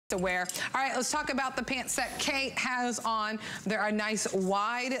to wear. All right, let's talk about the pants that Kate has on. They're a nice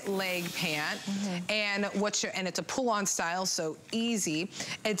wide leg pant, and it's a pull-on style, so easy.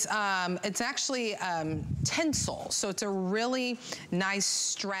 It's actually tensile, so it's a really nice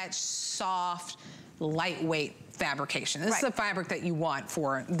stretch, soft, lightweight fabrication. This is the fabric that you want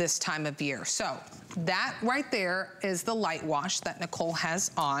for this time of year. So that right there is the light wash that Nicole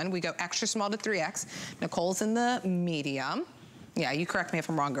has on. We go extra small to 3X. Nicole's in the medium. Yeah, you correct me if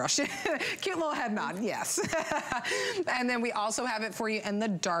I'm wrong, girl. Cute little head nod, yes. And then we also have it for you in the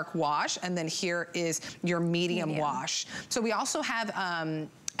dark wash, and then here is your medium wash. So we also have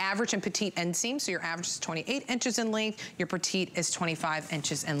average and petite inseam. So your average is 28 inches in length, your petite is 25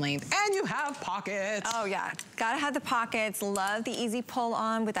 inches in length, and you have pockets. Oh yeah, gotta have the pockets. Love the easy pull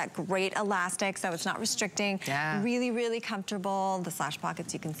on with that great elastic, so it's not restricting. Yeah. Really, really comfortable. The slash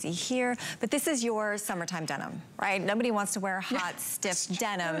pockets you can see here. But this is your summertime denim, right? Nobody wants to wear hot, stiff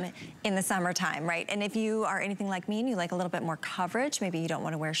denim in the summertime, right? And if you are anything like me and you like a little bit more coverage, maybe you don't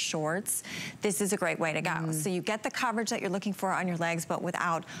want to wear shorts, this is a great way to go. So you get the coverage that you're looking for on your legs, but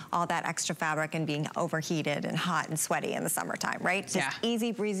without all that extra fabric and being overheated and hot and sweaty in the summertime, right? Just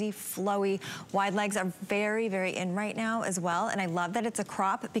easy breezy, flowy. Wide legs are very, very in right now as well. And I love that it's a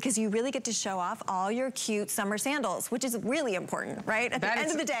crop because you really get to show off all your cute summer sandals, which is really important, right? At the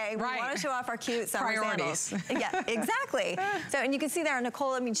end of the day, we want to show off our cute summer sandals. Yeah, exactly. So, and you can see there,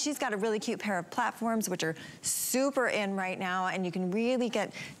 Nicole, I mean, she's got a really cute pair of platforms, which are super in right now. And you can really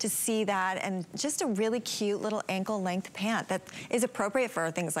get to see that. And just a really cute little ankle length pant that is appropriate for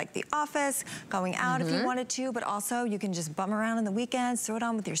things like the office, going out if you wanted to, but also you can just bum around on the weekends, throw it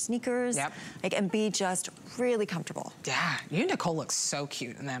on with your sneakers, and be just really comfortable. Yeah, you and Nicole look so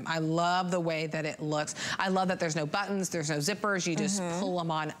cute in them. I love the way that it looks. I love that there's no buttons, there's no zippers, you just pull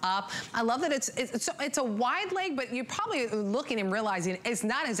them on up. I love that it's a wide leg, but you're probably looking and realizing it's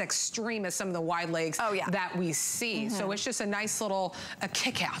not as extreme as some of the wide legs that we see. So it's just a nice little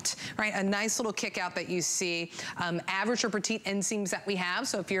kick out, right? A nice little kick out that you see. Average or petite inseams that we have.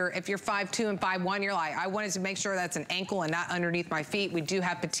 So if you're 5'2" and 5'1", you're like, I wanted to make sure that's an ankle and not underneath my feet. We do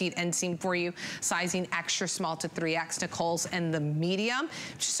have petite inseam for you, sizing extra small to 3X. Nicole's in the medium.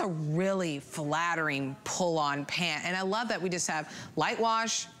 Just a really flattering pull-on pant. And I love that we just have light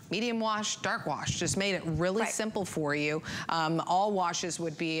wash, medium wash, dark wash. Just made it really simple for you. All washes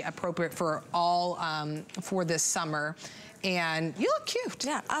would be appropriate for all, for this summer. And you look cute.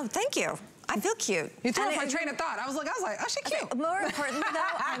 Yeah, oh, thank you. I feel cute. You took my train of thought. I was like, oh, she's cute. More importantly though,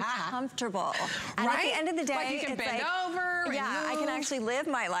 I'm comfortable. And at the end of the day, like you can bend over. Yeah, I can actually live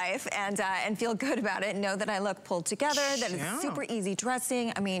my life and feel good about it and know that I look pulled together, that it's super easy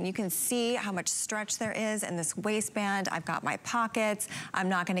dressing. I mean, you can see how much stretch there is in this waistband. I've got my pockets. I'm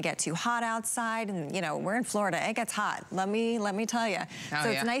not gonna get too hot outside. And you know, we're in Florida, it gets hot. Let me tell you. So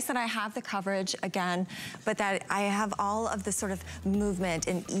it's nice that I have the coverage again, but that I have all of the sort of movement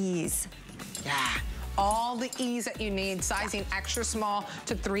and ease. Yeah, all the ease that you need. Sizing extra small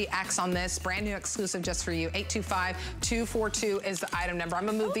to 3X on this. Brand new exclusive just for you. 825-242 is the item number. I'm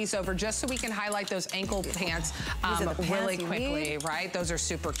gonna move these over just so we can highlight those ankle pants really quickly, right? Those are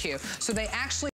super cute. So they actually